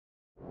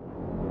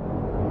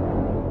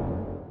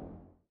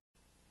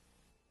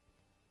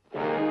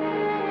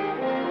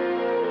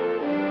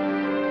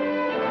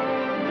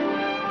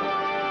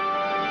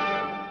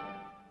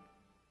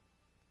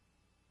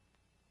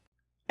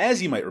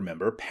As you might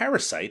remember,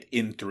 Parasite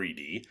in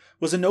 3D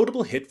was a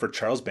notable hit for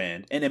Charles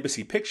Band and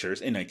Embassy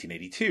Pictures in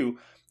 1982,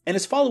 and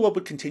his follow-up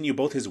would continue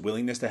both his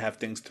willingness to have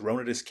things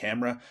thrown at his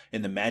camera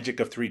in the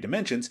magic of 3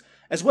 dimensions,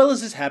 as well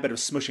as his habit of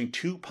smushing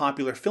two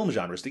popular film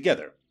genres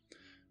together.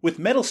 With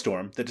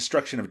Metalstorm, The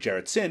Destruction of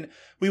Jared-Syn,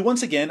 we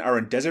once again are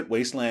in desert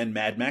wasteland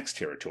Mad Max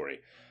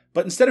territory,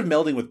 but instead of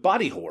melding with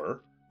body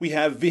horror, we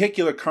have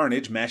vehicular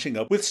carnage mashing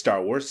up with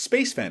Star Wars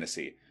space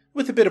fantasy,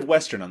 with a bit of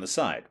Western on the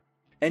side.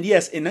 And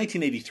yes, in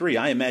 1983,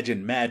 I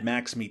imagine Mad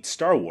Max meets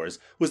Star Wars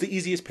was the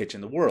easiest pitch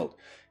in the world.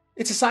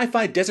 It's a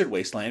sci-fi desert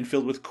wasteland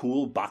filled with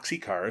cool, boxy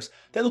cars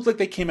that look like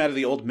they came out of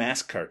the old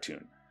Mask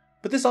cartoon.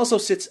 But this also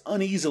sits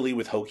uneasily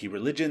with hokey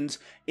religions,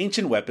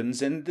 ancient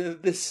weapons, and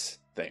this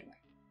thing.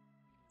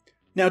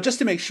 Now, just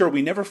to make sure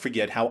we never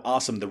forget how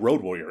awesome the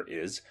Road Warrior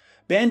is,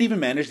 Band even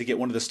managed to get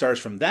one of the stars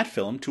from that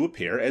film to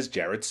appear as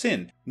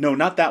Jared-Syn. No,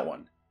 not that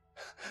one.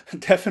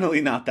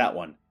 Definitely not that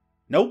one.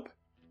 Nope.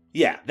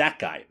 Yeah, that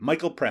guy,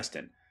 Michael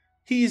Preston.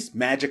 He's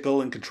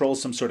magical and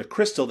controls some sort of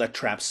crystal that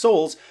traps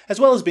souls, as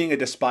well as being a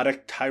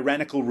despotic,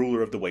 tyrannical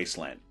ruler of the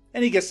wasteland.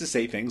 And he gets to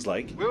say things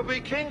like, "We'll be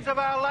kings of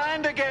our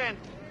land again!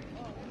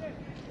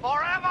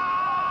 Forever!"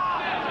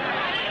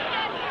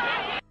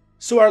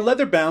 So our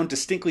leather-bound,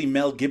 distinctly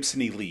Mel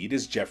Gibson-y lead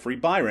is Jeffrey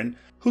Byron,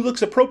 who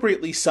looks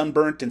appropriately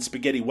sunburnt and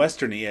spaghetti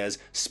westerny as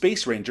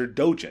Space Ranger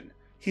Dojin.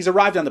 He's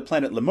arrived on the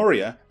planet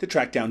Lemuria to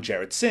track down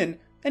Jared-Syn,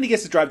 and he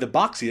gets to drive the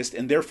boxiest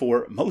and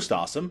therefore most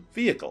awesome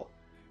vehicle.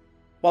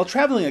 While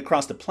traveling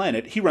across the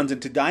planet, he runs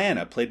into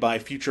Diana, played by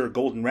future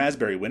Golden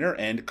Raspberry winner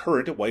and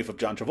current wife of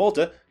John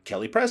Travolta,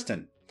 Kelly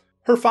Preston.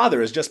 Her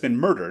father has just been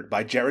murdered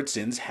by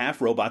Jared-Syn's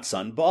half-robot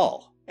son,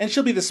 Ball. And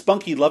she'll be the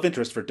spunky love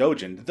interest for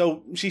Dojin,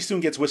 though she soon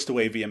gets whisked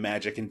away via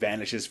magic and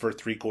vanishes for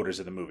 3/4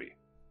 of the movie.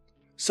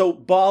 So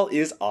Ball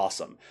is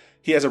awesome.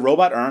 He has a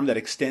robot arm that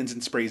extends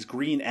and sprays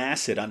green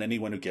acid on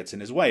anyone who gets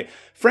in his way.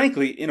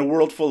 Frankly, in a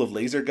world full of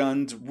laser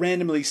guns,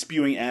 randomly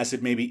spewing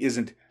acid maybe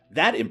isn't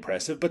that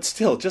impressive, but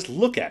still, just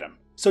look at him.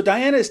 So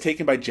Diana is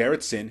taken by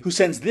Jared-Syn, who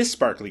sends this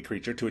sparkly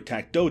creature to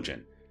attack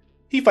Dojin.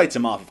 He fights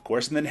him off, of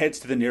course, and then heads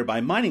to the nearby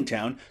mining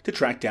town to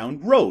track down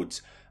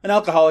Rhodes, an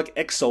alcoholic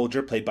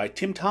ex-soldier played by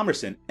Tim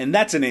Thomerson, and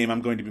that's a name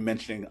I'm going to be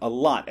mentioning a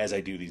lot as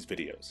I do these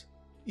videos.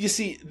 You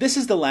see, this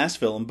is the last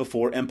film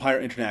before Empire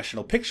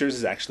International Pictures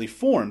is actually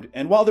formed,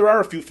 and while there are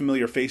a few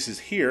familiar faces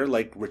here,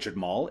 like Richard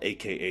Mall,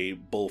 aka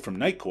Bull from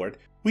Night Court,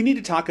 we need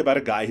to talk about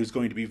a guy who's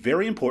going to be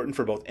very important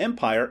for both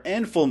Empire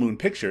and Full Moon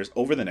Pictures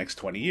over the next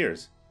 20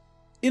 years.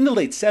 In the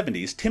late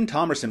 70s, Tim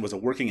Thomerson was a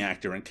working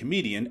actor and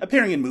comedian,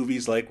 appearing in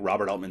movies like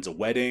Robert Altman's A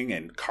Wedding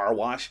and Car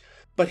Wash,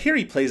 but here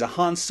he plays a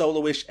Han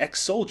Solo-ish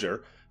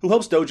ex-soldier who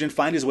helps Dojin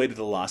find his way to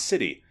the Lost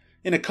City.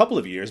 In a couple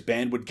of years,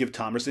 Band would give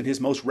Thomerson his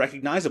most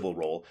recognizable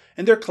role,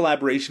 and their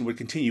collaboration would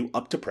continue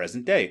up to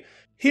present day.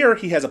 Here,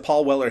 he has a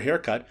Paul Weller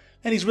haircut,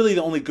 and he's really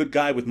the only good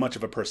guy with much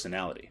of a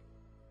personality.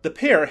 The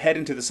pair head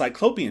into the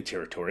Cyclopean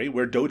territory,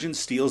 where Dojin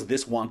steals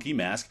this wonky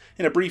mask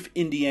in a brief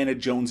Indiana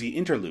Jonesy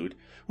interlude,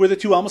 where the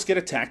two almost get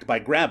attacked by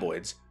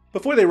graboids,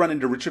 before they run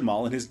into Richard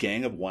Mall and his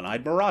gang of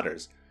one-eyed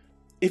marauders.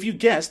 If you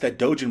guessed that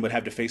Dojin would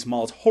have to face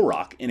Maul's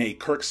Horok in a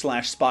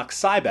Kirk/Spock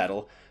psi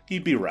battle,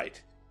 you'd be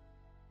right.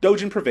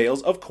 Dojin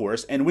prevails, of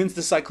course, and wins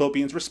the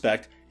Cyclopeans'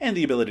 respect and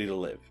the ability to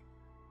live.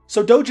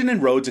 So Dojin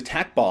and Rhodes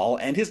attack Ball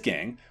and his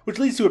gang, which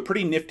leads to a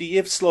pretty nifty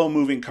if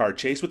slow-moving car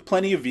chase with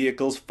plenty of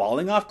vehicles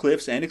falling off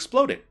cliffs and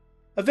exploding.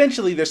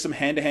 Eventually, there's some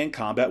hand-to-hand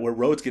combat where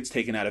Rhodes gets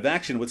taken out of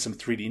action with some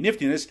 3D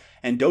niftiness,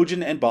 and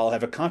Dojin and Ball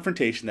have a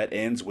confrontation that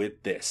ends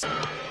with this.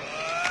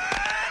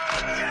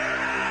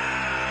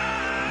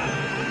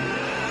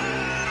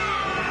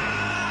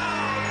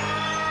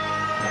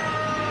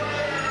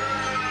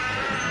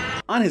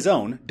 On his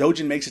own,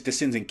 Dojin makes it to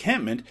Syn's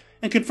encampment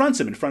and confronts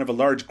him in front of a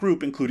large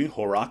group including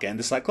Horok and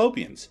the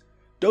Cyclopeans.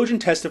 Dojin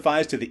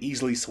testifies to the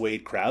easily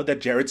swayed crowd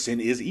that Jared-Syn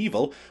is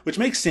evil, which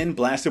makes Syn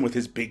blast him with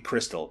his big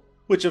crystal,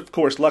 which of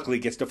course luckily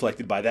gets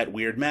deflected by that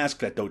weird mask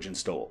that Dojin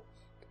stole.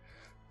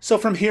 So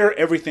from here,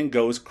 everything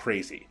goes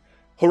crazy.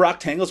 Horok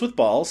tangles with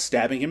Ball,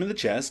 stabbing him in the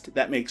chest.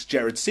 That makes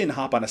Jared-Syn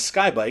hop on a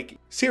skybike,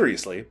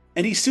 seriously,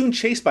 and he's soon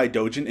chased by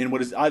Dojin in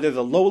what is either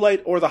the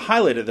lowlight or the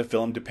highlight of the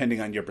film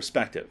depending on your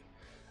perspective.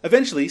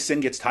 Eventually,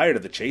 Syn gets tired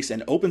of the chase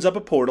and opens up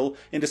a portal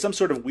into some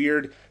sort of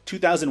weird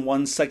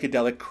 2001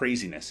 psychedelic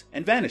craziness,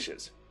 and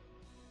vanishes.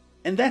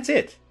 And that's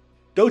it.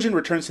 Dojin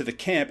returns to the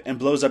camp and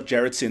blows up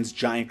Jared-Syn's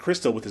giant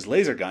crystal with his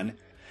laser gun,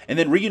 and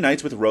then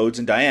reunites with Rhodes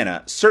and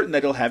Diana, certain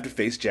that he'll have to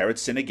face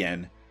Jared-Syn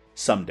again,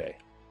 someday.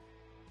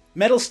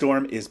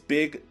 Metalstorm is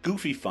big,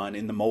 goofy fun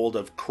in the mold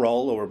of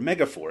Krull or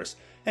Megaforce,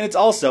 and it's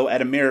also,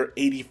 at a mere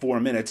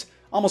 84 minutes,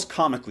 almost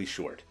comically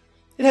short.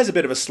 It has a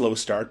bit of a slow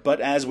start, but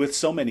as with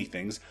so many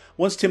things,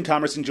 once Tim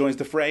Thomerson joins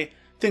the fray,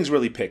 things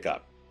really pick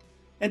up.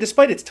 And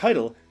despite its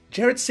title,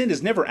 Jared-Syn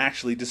is never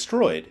actually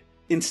destroyed.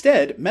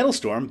 Instead,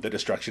 Metalstorm, The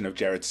Destruction of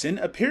Jared-Syn,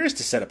 appears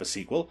to set up a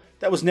sequel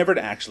that was never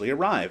to actually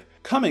arrive.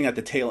 Coming at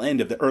the tail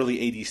end of the early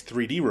 80s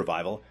 3D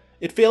revival,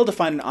 It failed to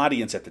find an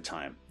audience at the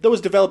time, though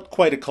has developed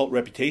quite a cult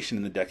reputation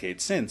in the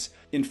decades since.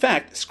 In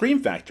fact,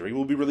 Scream Factory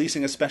will be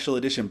releasing a special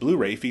edition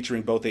Blu-ray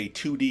featuring both a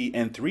 2D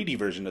and 3D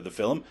version of the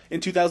film in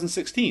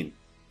 2016.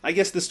 I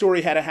guess the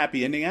story had a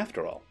happy ending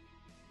after all.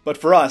 But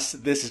for us,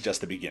 this is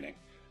just the beginning.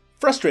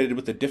 Frustrated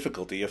with the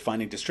difficulty of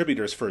finding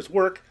distributors for his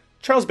work,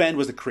 Charles Band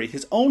was to create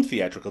his own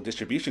theatrical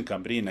distribution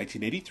company in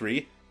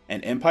 1983,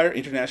 and Empire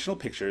International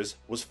Pictures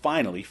was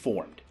finally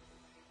formed.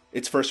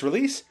 Its first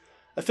release?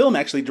 A film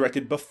actually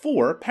directed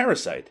before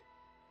Parasite.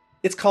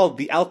 It's called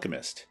The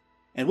Alchemist,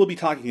 and we'll be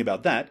talking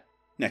about that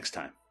next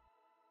time.